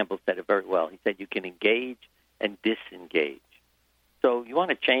 Joseph Campbell said it very well. He said you can engage and disengage. So you want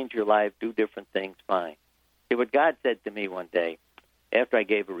to change your life, do different things, fine. See, what God said to me one day, after I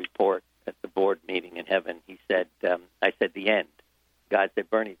gave a report at the board meeting in heaven, he said, I said, the end. God said,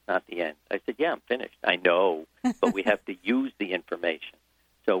 Bernie, it's not the end. I said, yeah, I'm finished. I know, but we have to use the information.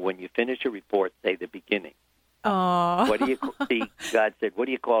 So when you finish a report, say the beginning. Oh. What do you see? God said, what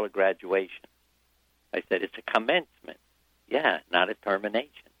do you call a graduation? I said, it's a commencement. Yeah, not a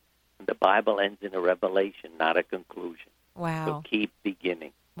termination. And the Bible ends in a revelation, not a conclusion. Wow. So keep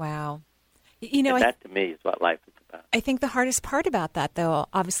beginning. Wow. And that, to me, is what life is about. I think the hardest part about that, though,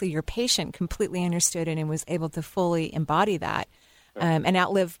 obviously your patient completely understood it and was able to fully embody that. And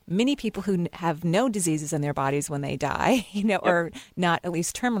outlive many people who have no diseases in their bodies when they die, or not at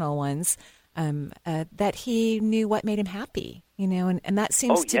least terminal ones, that he knew what made him happy, and that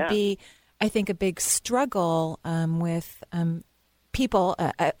seems to be, I think, a big struggle with people,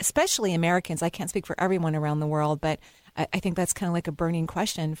 especially Americans, I can't speak for everyone around the world, but I think that's kind of like a burning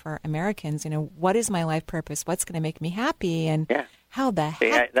question for Americans. What is my life purpose? What's going to make me happy? And how the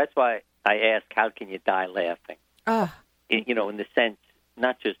heck? That's why I ask, how can you die laughing? In the sense,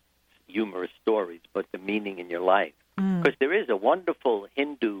 not just humorous stories, but the meaning in your life. Because there is a wonderful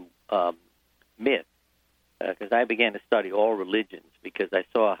Hindu myth, because I began to study all religions because I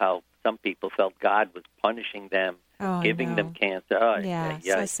saw how some people felt God was punishing them, giving them cancer.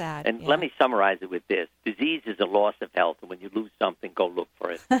 So sad. And let me summarize it with this. Disease is a loss of health, and when you lose something, go look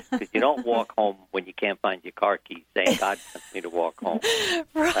for it. Because you don't walk home when you can't find your car keys saying, God wants me to walk home.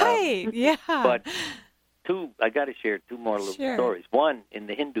 Right, But I got to share two more little stories. One, in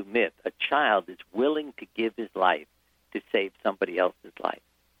the Hindu myth, a child is willing to give his life to save somebody else's life,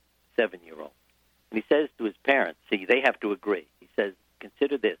 7-year-old. And he says to his parents, see, they have to agree. He says,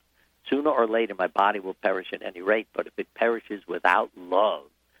 consider this. Sooner or later, my body will perish at any rate, but if it perishes without love,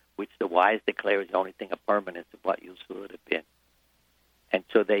 which the wise declare is the only thing of permanence of what use would have been. And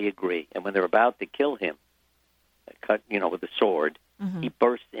so they agree. And when they're about to kill him, cut, with a sword, he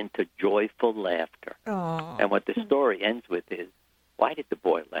bursts into joyful laughter. And what the story ends with is, why did the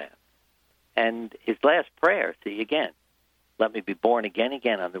boy laugh? And his last prayer, see, again, let me be born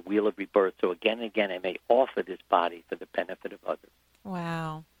again on the wheel of rebirth, so again and again I may offer this body for the benefit of others.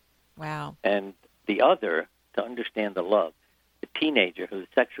 Wow. And the other, to understand the love, the teenager who was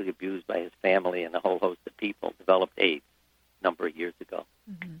sexually abused by his family and a whole host of people developed AIDS a number of years ago.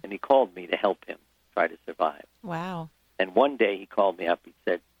 And he called me to help him try to survive. Wow. And one day he called me up. He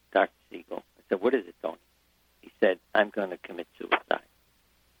said, Dr. Siegel, I said, what is it, Tony? He said, I'm going to commit suicide.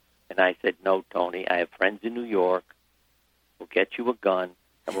 And I said, no, Tony, I have friends in New York. We'll get you a gun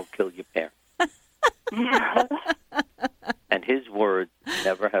and we'll kill your parents. And his words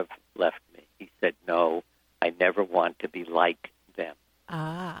never have left me. He said, no, I never want to be like them.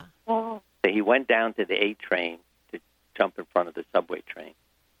 So he went down to the A train to jump in front of the subway train.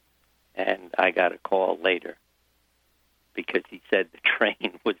 And I got a call later because he said the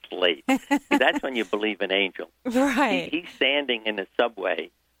train was late. That's when you believe an angel. Right. He's standing in the subway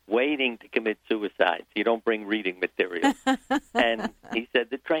waiting to commit suicide, so you don't bring reading material. And he said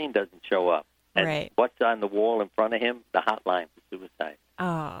the train doesn't show up. And what's on the wall in front of him? The hotline for suicide.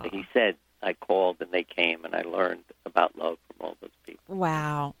 He said, I called and they came, and I learned about love from all those people.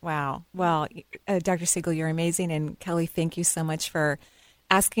 Wow. Well, Dr. Siegel, you're amazing. And Kelly, thank you so much for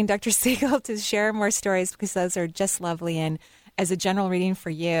asking Dr. Siegel to share more stories, because those are just lovely. And as a general reading for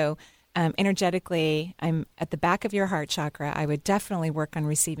you, energetically, I'm at the back of your heart chakra. I would definitely work on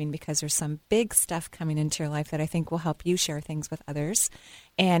receiving, because there's some big stuff coming into your life that I think will help you share things with others.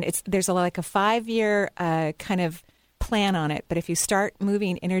 And there's like a 5-year kind of plan on it. But if you start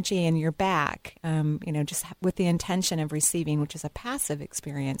moving energy in your back, just with the intention of receiving, which is a passive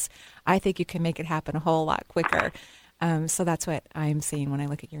experience, I think you can make it happen a whole lot quicker. So that's what I'm seeing when I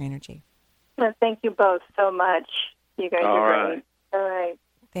look at your energy. Well, thank you both so much. You guys are great. All right.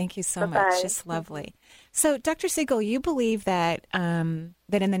 Thank you so much. Just lovely. So, Dr. Siegel, you believe that that in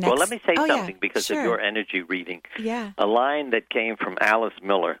the next... Well, let me say something because of your energy reading. Yeah. A line that came from Alice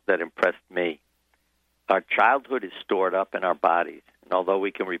Miller that impressed me. Our childhood is stored up in our bodies, and although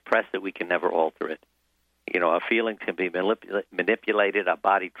we can repress it, we can never alter it. Our feelings can be manipulated, our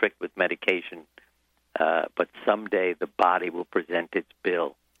body tricked with medication, but someday the body will present its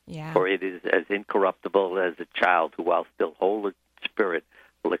bill. Yeah. For it is as incorruptible as a child who, while still whole of spirit,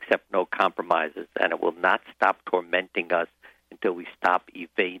 will accept no compromises, and it will not stop tormenting us until we stop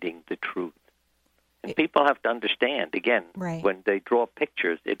evading the truth. And people have to understand, again, when they draw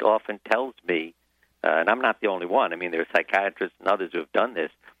pictures, it often tells me, and I'm not the only one, I mean, there are psychiatrists and others who have done this,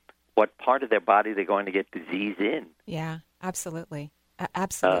 what part of their body they're going to get disease in. Yeah, absolutely.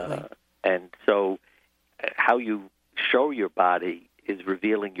 Absolutely. And so how you show your body is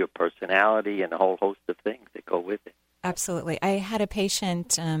revealing your personality and a whole host of things that go with it. Absolutely. I had a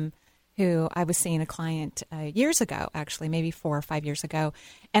patient who I was seeing a client years ago, actually, maybe 4 or 5 years ago,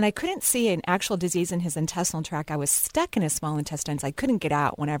 and I couldn't see an actual disease in his intestinal tract. I was stuck in his small intestines. I couldn't get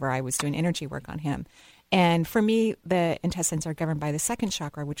out whenever I was doing energy work on him. And for me, the intestines are governed by the second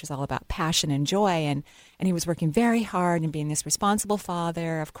chakra, which is all about passion and joy. And he was working very hard and being this responsible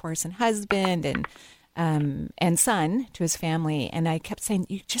father, of course, and husband and son to his family. And I kept saying,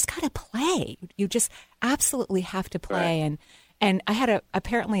 you just got to play. You just absolutely have to play. Right. And I had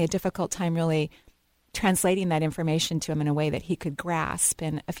apparently a difficult time really translating that information to him in a way that he could grasp.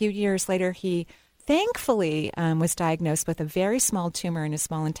 And a few years later, he thankfully was diagnosed with a very small tumor in his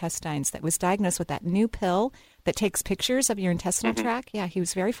small intestines that was diagnosed with that new pill that takes pictures of your intestinal tract. Yeah, he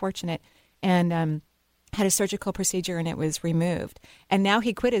was very fortunate. And had a surgical procedure and it was removed. And now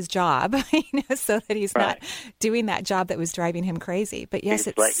he quit his job, so that he's not doing that job that was driving him crazy. But yes,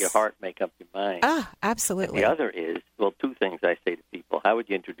 it's let your heart make up your mind. Ah, absolutely. And the other is, well, two things I say to people. How would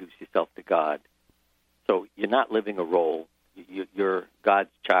you introduce yourself to God? So you're not living a role. You're God's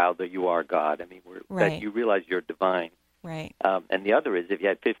child, or you are God. I mean, that you realize you're divine. Right. And the other is, if you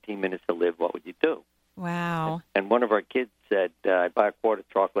had 15 minutes to live, what would you do? Wow. And one of our kids said, I'd buy a quart of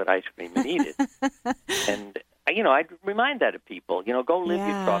chocolate ice cream and eat it. And, I'd remind that of people, go live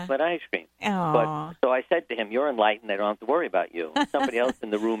your chocolate ice cream. Aww. But so I said to him, you're enlightened. I don't have to worry about you. And somebody else in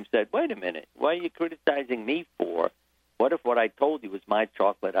the room said, wait a minute. What are you criticizing me for? What if what I told you was my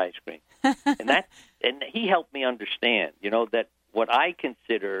chocolate ice cream? And he helped me understand, that what I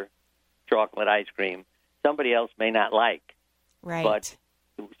consider chocolate ice cream, somebody else may not like. Right. But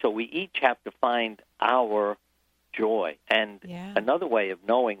so we each have to find our joy. And another way of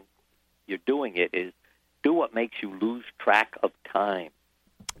knowing you're doing it is do what makes you lose track of time.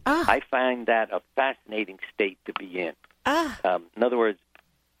 I find that a fascinating state to be in. In other words,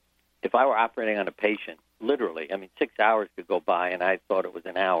 if I were operating on a patient, literally, 6 hours could go by and I thought it was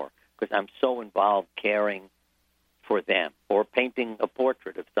an hour because I'm so involved caring for them or painting a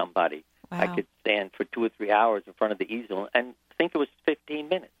portrait of somebody. Wow. I could stand for 2 or 3 hours in front of the easel and think it was 15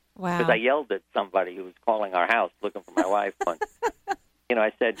 minutes. Wow. Because I yelled at somebody who was calling our house looking for my wife.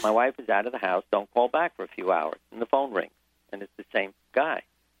 I said, my wife is out of the house. Don't call back for a few hours. And the phone rings, and it's the same guy.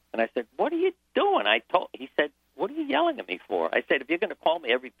 And I said, what are you doing? He said, what are you yelling at me for? I said, if you're going to call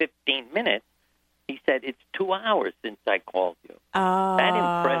me every 15 minutes, he said, it's 2 hours since I called you. That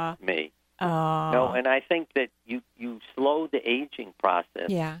impressed me. And I think that you slow the aging process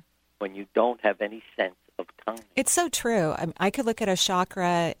when you don't have any sense of time. It's so true. I could look at a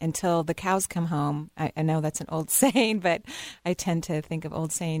chakra until the cows come home. I know that's an old saying, but I tend to think of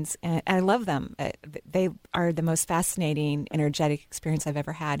old sayings, and I love them. They are the most fascinating, energetic experience I've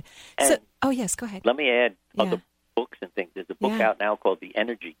ever had. And yes, go ahead. Let me add other books and things. There's a book out now called The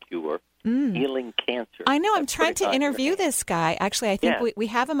Energy Cure, Healing Cancer. I know. I'm trying to interview this guy. Actually, I think we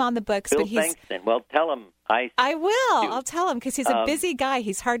have him on the books. Bill but he's Bengtson. Well, tell him I will. I'll tell him because he's a busy guy.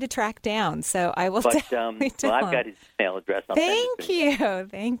 He's hard to track down. So I will definitely tell him. I've got his email address. Thank you.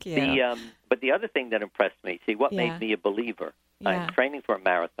 But the other thing that impressed me, what made me a believer? I'm training for a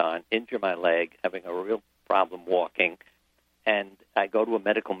marathon, injure my leg, having a real problem walking, and I go to a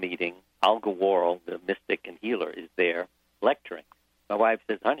medical meeting. Olga Worrell, the mystic and healer, is there lecturing. My wife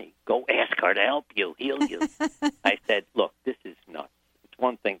says, honey, go ask her to help you, heal you. I said, look, this is nuts. It's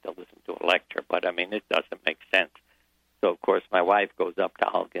one thing to listen to a lecture, but, it doesn't make sense. So, of course, my wife goes up to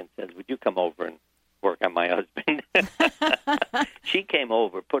Olga and says, would you come over and work on my husband? She came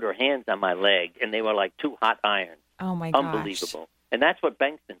over, put her hands on my leg, and they were like two hot irons. Oh, my gosh. Unbelievable. And that's what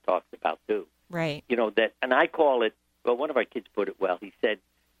Bengtson talks about, too. Right. And I call it, one of our kids put it well. He said,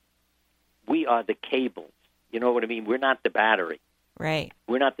 we are the cables. You know what I mean? We're not the battery. Right.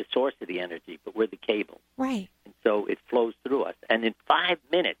 We're not the source of the energy, but we're the cable. Right. And so it flows through us. And in 5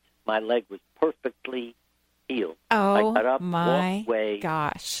 minutes, my leg was perfectly healed. Oh, I got up, my walked away.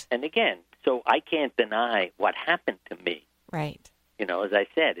 Gosh. And again, so I can't deny what happened to me. Right. As I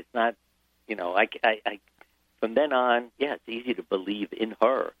said, it's not, I from then on, it's easy to believe in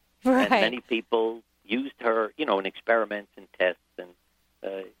her. Right. And many people used her, in experiments and tests, and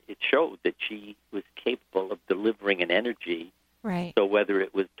it showed that she was capable of delivering an energy. Right. So whether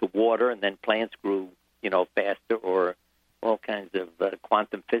it was to water and then plants grew, faster, or all kinds of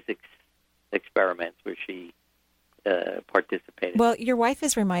quantum physics experiments where she participated. Well, your wife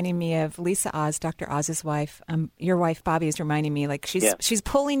is reminding me of Lisa Oz, Dr. Oz's wife. Your wife, Bobby, is reminding me like she's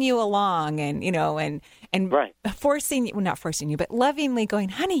pulling you along and, and right. forcing you, well, not forcing you, but lovingly going,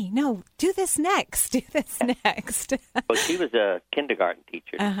 honey, no, do this next. Well, she was a kindergarten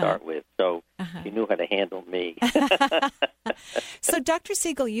teacher to start with, so she knew how to handle me. So, Dr.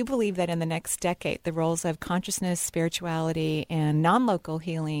 Siegel, you believe that in the next decade, the roles of consciousness, spirituality, and non-local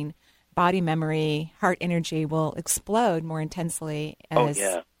healing, body memory, heart energy will explode more intensely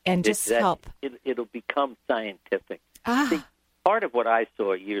and just help. It'll become scientific. See, part of what I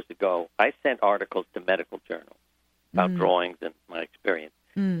saw years ago, I sent articles to medical journals about drawings and my experience.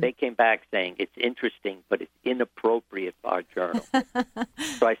 They came back saying it's interesting, but it's inappropriate for our journal.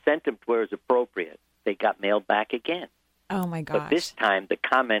 So I sent them to where it was appropriate. They got mailed back again. Oh, my gosh. But this time the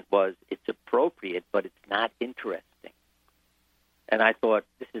comment was, it's appropriate, but it's not interesting. And I thought,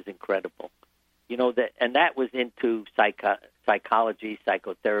 this is incredible. That was into psychology,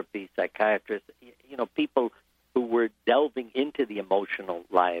 psychotherapy, psychiatrists, people who were delving into the emotional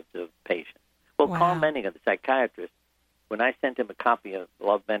lives of patients. Well, Carl Menninger, the psychiatrist, when I sent him a copy of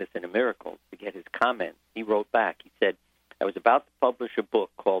Love, Medicine, and Miracles to get his comments, he wrote back. He said, I was about to publish a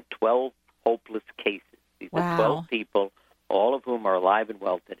book called 12 Hopeless Cases. These are 12 people, all of whom are alive and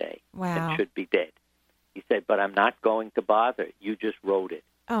well today and should be dead. He said, but I'm not going to bother. You just wrote it.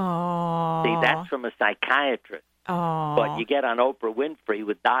 Oh. See, that's from a psychiatrist. Oh. But you get on Oprah Winfrey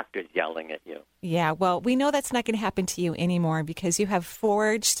with doctors yelling at you. Yeah, well, we know that's not going to happen to you anymore because you have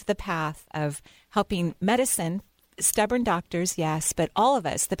forged the path of helping medicine, stubborn doctors, yes, but all of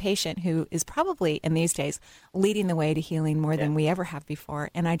us, the patient who is probably in these days leading the way to healing more than we ever have before.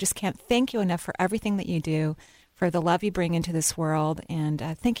 And I just can't thank you enough for everything that you do, for the love you bring into this world. And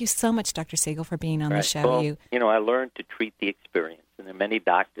thank you so much, Dr. Siegel, for being on the show. Well, I learned to treat the experience. And there are many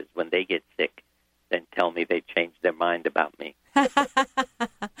doctors, when they get sick, then tell me they changed their mind about me.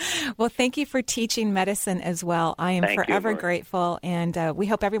 Well, thank you for teaching medicine as well. I am forever grateful, and we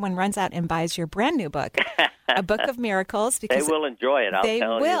hope everyone runs out and buys your brand new book, A Book of Miracles. Because they will enjoy it, I'll tell you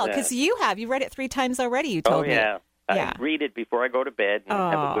that. They will, because you read it 3 times already, you told me. Yeah. I read it before I go to bed and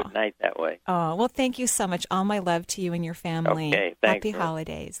have a good night that way. Oh, well, thank you so much. All my love to you and your family. Okay, thanks. Happy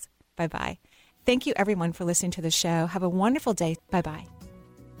holidays. Bye-bye. Thank you, everyone, for listening to the show. Have a wonderful day. Bye-bye.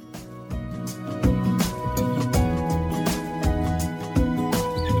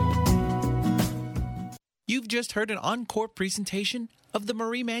 You've just heard an encore presentation of The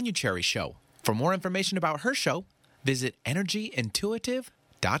Marie Manucherry Show. For more information about her show, visit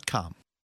energyintuitive.com.